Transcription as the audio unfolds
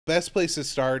Best place to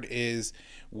start is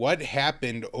what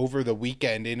happened over the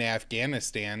weekend in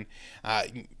Afghanistan.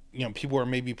 People are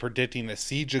maybe predicting a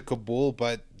siege of Kabul,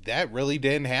 but that really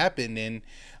didn't happen.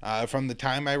 And from the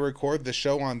time I record the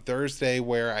show on Thursday,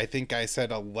 where I think I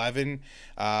said 11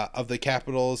 of the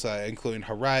capitals, including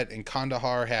Herat and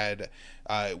Kandahar, had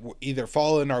either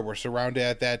fallen or were surrounded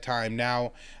at that time.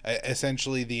 Now,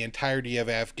 essentially, the entirety of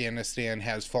Afghanistan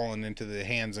has fallen into the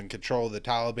hands and control of the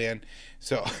Taliban.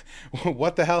 So,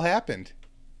 what the hell happened?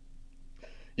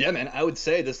 Yeah, man, I would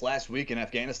say this last week in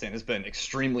Afghanistan has been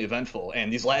extremely eventful.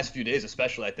 And these last few days,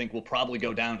 especially, I think will probably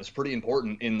go down as pretty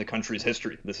important in the country's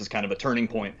history. This is kind of a turning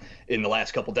point in the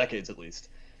last couple decades, at least.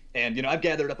 And, I've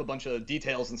gathered up a bunch of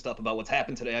details and stuff about what's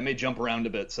happened today. I may jump around a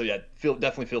bit. So, yeah,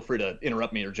 definitely feel free to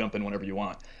interrupt me or jump in whenever you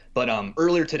want. But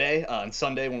earlier today, on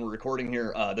Sunday, when we're recording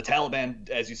here, the Taliban,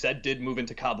 as you said, did move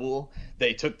into Kabul.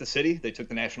 They took the city, they took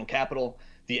the national capital.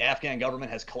 The Afghan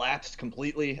government has collapsed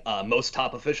completely. Most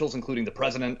top officials, including the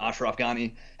president, Ashraf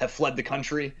Ghani, have fled the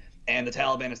country, and the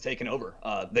Taliban has taken over.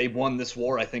 They won this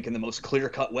war, I think, in the most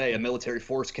clear-cut way a military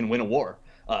force can win a war,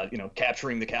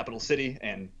 capturing the capital city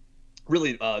and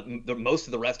really most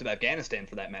of the rest of Afghanistan,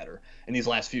 for that matter, in these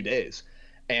last few days.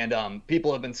 And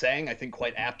people have been saying, I think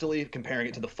quite aptly, comparing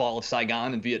it to the fall of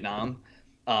Saigon in Vietnam.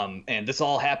 And this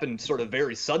all happened sort of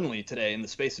very suddenly today in the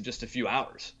space of just a few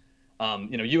hours.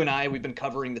 You and I, we've been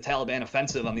covering the Taliban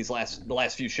offensive on the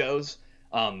last few shows.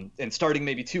 And starting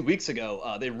maybe 2 weeks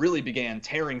ago, they really began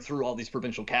tearing through all these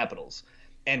provincial capitals.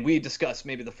 And we discussed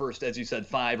maybe the first, as you said,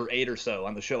 5 or 8 or so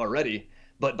on the show already.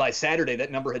 But by Saturday,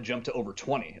 that number had jumped to over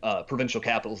 20 provincial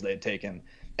capitals they had taken.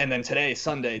 And then today,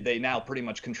 Sunday, they now pretty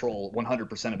much control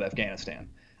 100% of Afghanistan.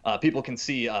 People can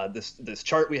see this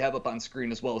chart we have up on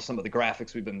screen, as well as some of the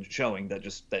graphics we've been showing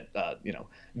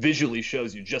that visually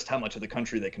shows you just how much of the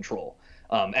country they control.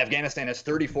 Afghanistan has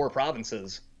 34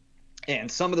 provinces,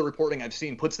 and some of the reporting I've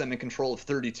seen puts them in control of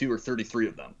 32 or 33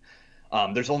 of them.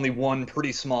 There's only one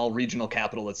pretty small regional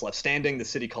capital that's left standing, the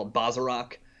city called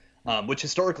Bazarak, which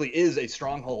historically is a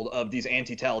stronghold of these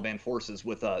anti-Taliban forces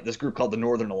with this group called the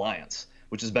Northern Alliance,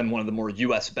 which has been one of the more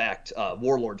U.S.-backed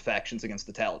warlord factions against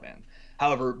the Taliban.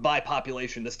 However, by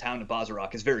population, this town of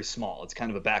Bazarak is very small. It's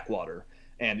kind of a backwater.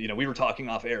 And, we were talking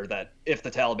off air that if the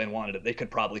Taliban wanted it, they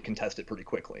could probably contest it pretty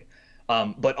quickly.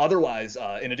 But otherwise,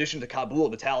 in addition to Kabul,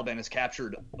 the Taliban has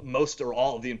captured most or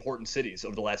all of the important cities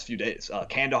over the last few days.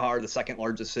 Kandahar, the second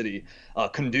largest city,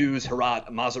 Kunduz, Herat,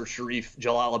 Mazar Sharif,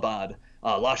 Jalalabad,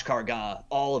 Lashkar Gah,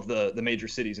 all of the major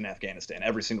cities in Afghanistan,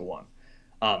 every single one.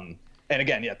 And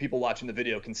again, yeah, people watching the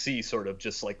video can see sort of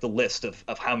just like the list of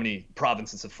how many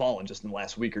provinces have fallen just in the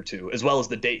last week or two, as well as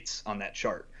the dates on that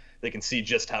chart. They can see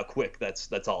just how quick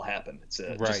that's all happened. It's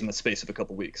right. Just in the space of a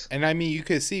couple weeks. And I mean, you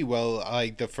could see, well,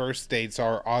 like the first dates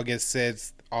are August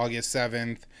 6th, August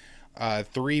 7th,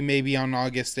 3 maybe on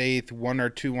August 8th, 1 or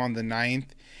 2 on the 9th.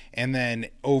 And then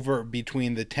over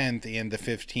between the 10th and the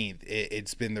 15th,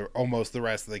 it's been almost the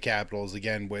rest of the capitals,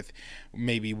 again, with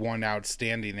maybe one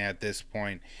outstanding at this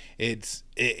point. It's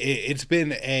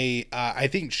been I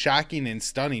think, shocking and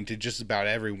stunning to just about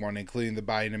everyone, including the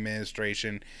Biden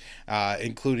administration,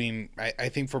 including, I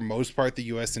think, for most part, the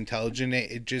U.S.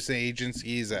 intelligence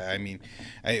agencies. I mean,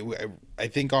 I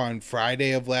think on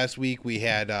Friday of last week, we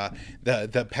had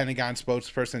the Pentagon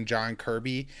spokesperson, John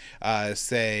Kirby,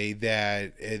 say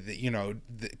that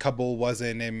Kabul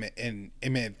wasn't an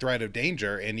imminent threat of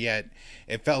danger, and yet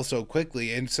it fell so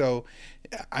quickly. And so,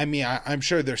 I mean, I'm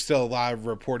sure there's still a lot of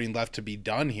reporting left to be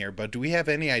done here, but do we have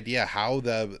any idea how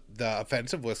the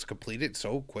offensive was completed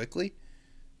so quickly?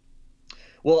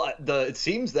 Well, it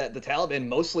seems that the Taliban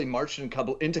mostly marched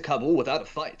into Kabul without a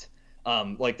fight.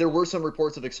 Like there were some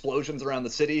reports of explosions around the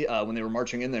city when they were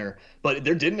marching in there, but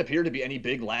there didn't appear to be any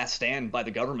big last stand by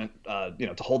the government,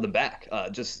 to hold them back.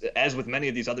 Just as with many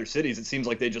of these other cities, it seems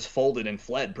like they just folded and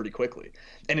fled pretty quickly.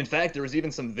 And in fact, there was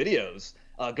even some videos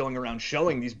going around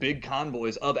showing these big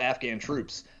convoys of Afghan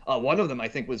troops. One of them, I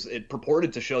think, it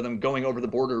purported to show them going over the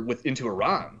border into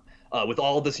Iran. With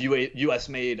all this U.S.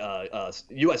 made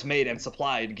and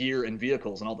supplied gear and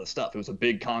vehicles and all this stuff. It was a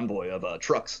big convoy of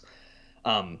trucks.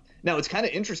 Now, it's kind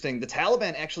of interesting. The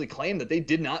Taliban actually claimed that they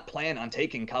did not plan on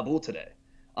taking Kabul today.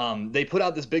 They put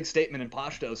out this big statement in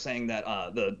Pashto saying that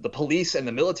the police and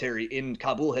the military in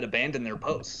Kabul had abandoned their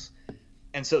posts.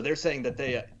 And so they're saying that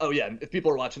if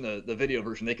people are watching the video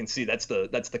version, they can see that's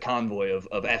the convoy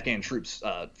of Afghan troops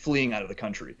fleeing out of the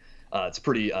country. It's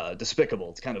pretty despicable.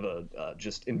 It's kind of a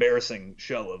just embarrassing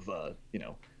show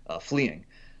of fleeing.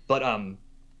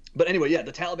 But anyway, yeah,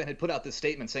 the Taliban had put out this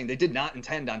statement saying they did not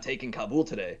intend on taking Kabul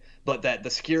today, but that the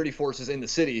security forces in the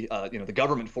city, the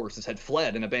government forces, had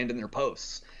fled and abandoned their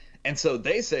posts. And so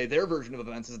they say their version of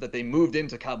events is that they moved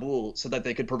into Kabul so that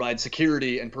they could provide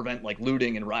security and prevent like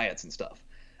looting and riots and stuff.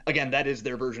 Again, that is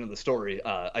their version of the story.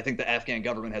 I think the Afghan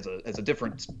government has a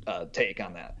different take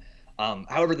on that.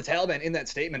 However, the Taliban in that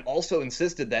statement also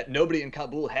insisted that nobody in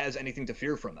Kabul has anything to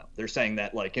fear from them. They're saying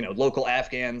that, like, you know, local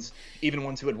Afghans, even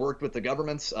ones who had worked with the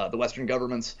governments, the Western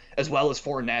governments, as well as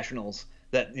foreign nationals,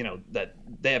 that, you know, that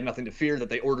they have nothing to fear, that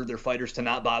they ordered their fighters to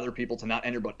not bother people, to not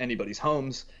enter anybody's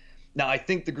homes. Now, I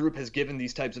think the group has given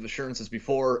these types of assurances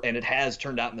before, and it has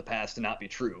turned out in the past to not be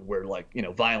true, where, like, you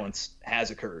know, violence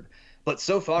has occurred. But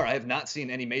so far, I have not seen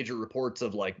any major reports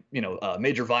of, like, you know,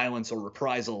 major violence or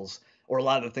reprisals or a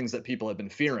lot of the things that people have been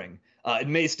fearing. It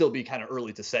may still be kind of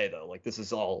early to say, though. Like, this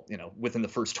is all, you know, within the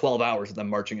first 12 hours of them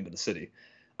marching into the city.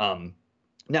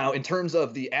 Now, in terms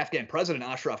of the Afghan president,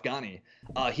 Ashraf Ghani,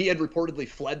 he had reportedly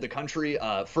fled the country,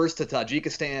 first to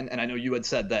Tajikistan, and I know you had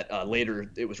said that later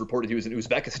it was reported he was in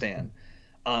Uzbekistan.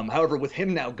 However, with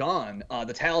him now gone,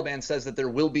 the Taliban says that there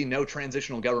will be no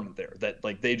transitional government there, that,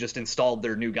 like, they just installed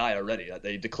their new guy already.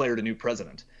 They declared a new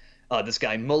president, this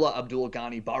guy, Mullah Abdul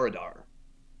Ghani Baradar.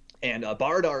 And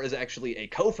Baradar is actually a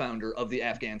co-founder of the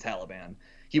Afghan Taliban.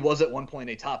 He was at one point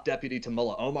a top deputy to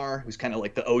Mullah Omar, who's kind of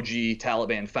like the OG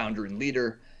Taliban founder and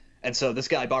leader. And so this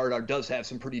guy Baradar does have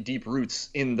some pretty deep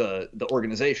roots in the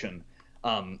organization.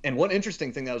 And one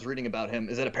interesting thing that I was reading about him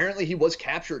is that apparently he was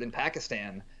captured in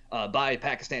Pakistan by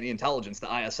Pakistani intelligence,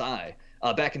 the ISI,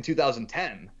 back in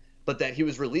 2010, but that he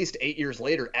was released 8 years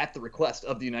later at the request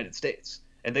of the United States.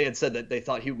 And they had said that they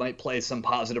thought he might play some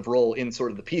positive role in sort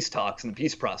of the peace talks and the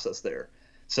peace process there.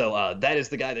 So that is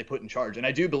the guy they put in charge. And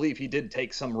I do believe he did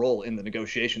take some role in the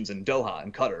negotiations in Doha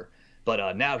and Qatar.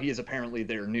 But now he is apparently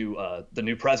their the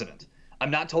new president.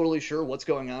 I'm not totally sure what's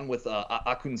going on with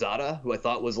Akhundzada, who I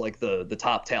thought was like the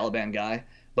top Taliban guy.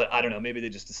 But I don't know. Maybe they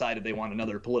just decided they want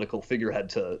another political figurehead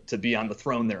to be on the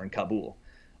throne there in Kabul.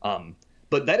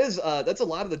 But that's a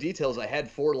lot of the details I had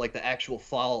for like the actual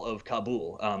fall of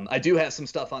Kabul. I do have some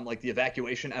stuff on like the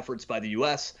evacuation efforts by the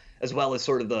U.S. as well as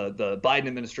sort of the Biden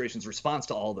administration's response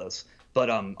to all this. But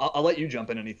I'll let you jump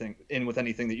in with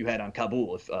anything that you had on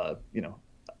Kabul if you know.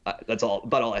 That's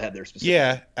about all I had there specifically.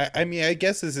 Yeah, I mean, I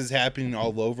guess this is happening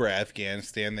all over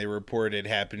Afghanistan. They reported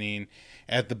happening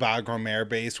at the Bagram Air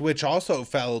Base, which also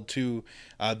fell to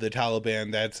the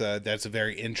Taliban. That's a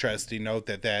very interesting note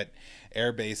that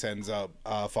air base ends up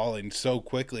falling so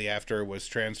quickly after it was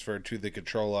transferred to the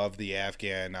control of the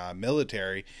Afghan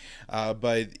military.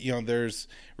 But, you know, there's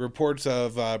reports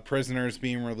of prisoners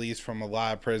being released from a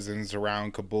lot of prisons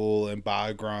around Kabul and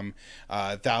Bagram.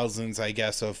 Thousands, I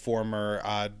guess, of former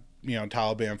you know,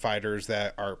 Taliban fighters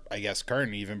that are, I guess,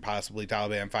 current, even possibly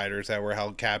Taliban fighters that were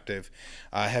held captive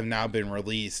have now been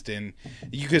released. And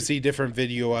you could see different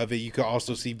video of it. You could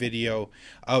also see video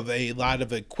of a lot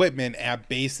of equipment at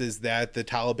bases that the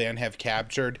Taliban have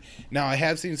captured. Now, I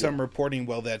have seen some reporting,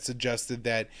 Will, that suggested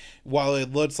that while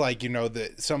it looks like, you know,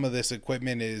 that some of this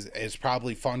equipment is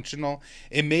probably functional,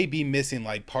 it may be missing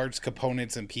like parts,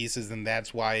 components, and pieces, and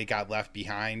that's why it got left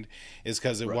behind, is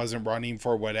because it wasn't running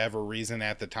for whatever reason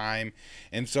at the time.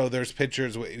 And so there's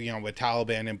pictures with, you know, with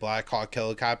Taliban and Black Hawk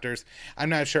helicopters. I'm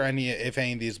not sure if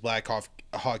any of these Black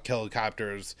Hawk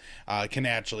helicopters can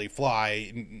actually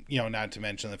fly, you know, not to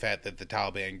mention the fact that the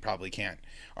Taliban probably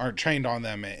aren't trained on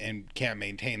them and can't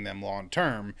maintain them long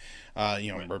term,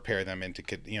 you know, repair them into,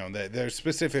 you know, there's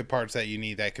specific parts that you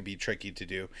need that could be tricky to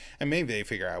do, and maybe they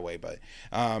figure out a way. But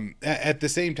at the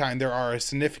same time, there are a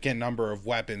significant number of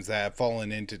weapons that have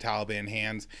fallen into Taliban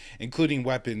hands, including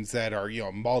weapons that are, you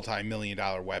know,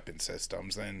 multi-million-dollar weapon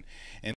systems, and